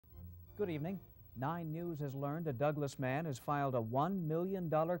Good evening. 9 News has learned a Douglas man has filed a $1 million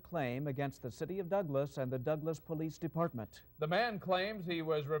claim against the city of Douglas and the Douglas Police Department. The man claims he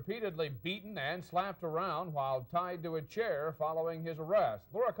was repeatedly beaten and slapped around while tied to a chair following his arrest.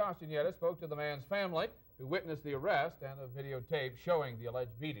 Laura Castañeda spoke to the man's family, who witnessed the arrest and a videotape showing the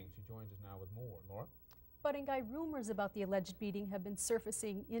alleged beating. She joins us now with more. Laura? But in Guy, rumors about the alleged beating have been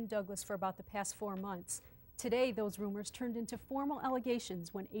surfacing in Douglas for about the past 4 months. Today, those rumors turned into formal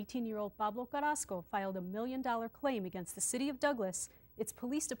allegations when 18-year-old Pablo Carrasco filed a $1 million claim against the city of Douglas, its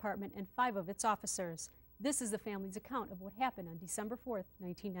police department, and 5 of its officers. This is the family's account of what happened on December 4th,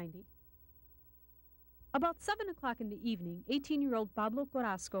 1990. About 7 o'clock in the evening, 18-year-old Pablo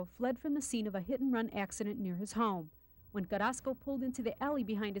Carrasco fled from the scene of a hit-and-run accident near his home. When Carrasco pulled into the alley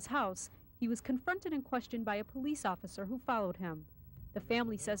behind his house, he was confronted and questioned by a police officer who followed him. The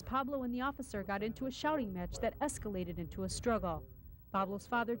family says Pablo and the officer got into a shouting match that escalated into a struggle. Pablo's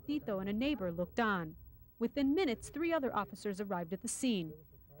father, Tito, and a neighbor looked on. Within minutes, 3 other officers arrived at the scene.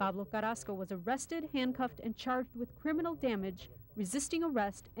 Pablo Carrasco was arrested, handcuffed, and charged with criminal damage, resisting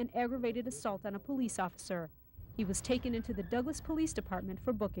arrest, and aggravated assault on a police officer. He was taken into the Douglas Police Department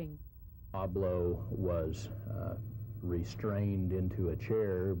for booking. Pablo was restrained into a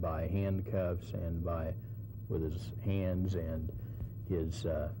chair by handcuffs and with his hands and his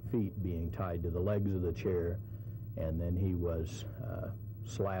feet being tied to the legs of the chair, and then he was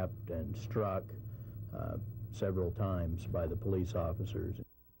slapped and struck several times by the police officers.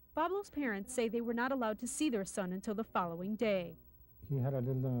 Pablo's parents say they were not allowed to see their son until the following day. He had a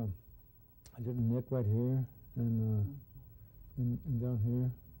little neck right here and down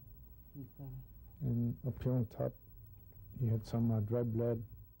here, and up here on top he had some dry blood.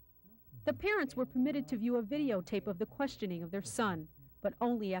 The parents were permitted to view a videotape of the questioning of their son, but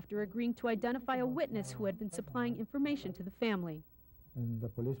only after agreeing to identify a witness who had been supplying information to the family. And the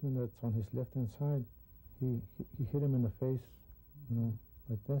policeman that's on his left-hand side, he hit him in the face, you know,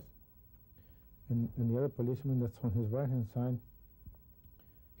 like this. And the other policeman that's on his right-hand side,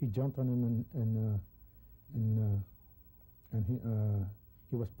 he jumped on him and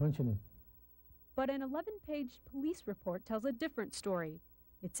he was punching him. But an 11-page police report tells a different story.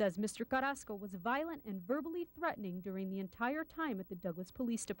 It says Mr. Carrasco was violent and verbally threatening during the entire time at the Douglas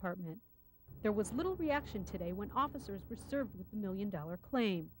Police Department. There was little reaction today when officers were served with the $1 million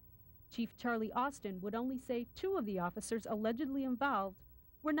claim. Chief Charlie Austin would only say 2 of the officers allegedly involved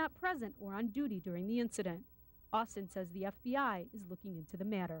were not present or on duty during the incident. Austin says the FBI is looking into the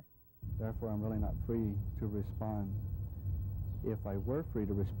matter. Therefore, I'm really not free to respond. If I were free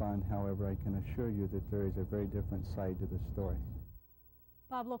to respond, however, I can assure you that there is a very different side to the story.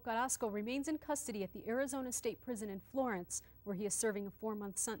 Pablo Carrasco remains in custody at the Arizona State Prison in Florence, where he is serving a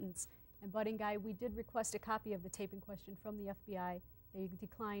 4-month sentence. And Bud and Guy, we did request a copy of the tape in question from the FBI. They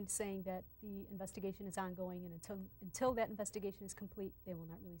declined, saying that the investigation is ongoing, and until that investigation is complete, they will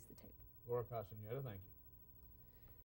not release the tape. Laura Castañeda, thank you.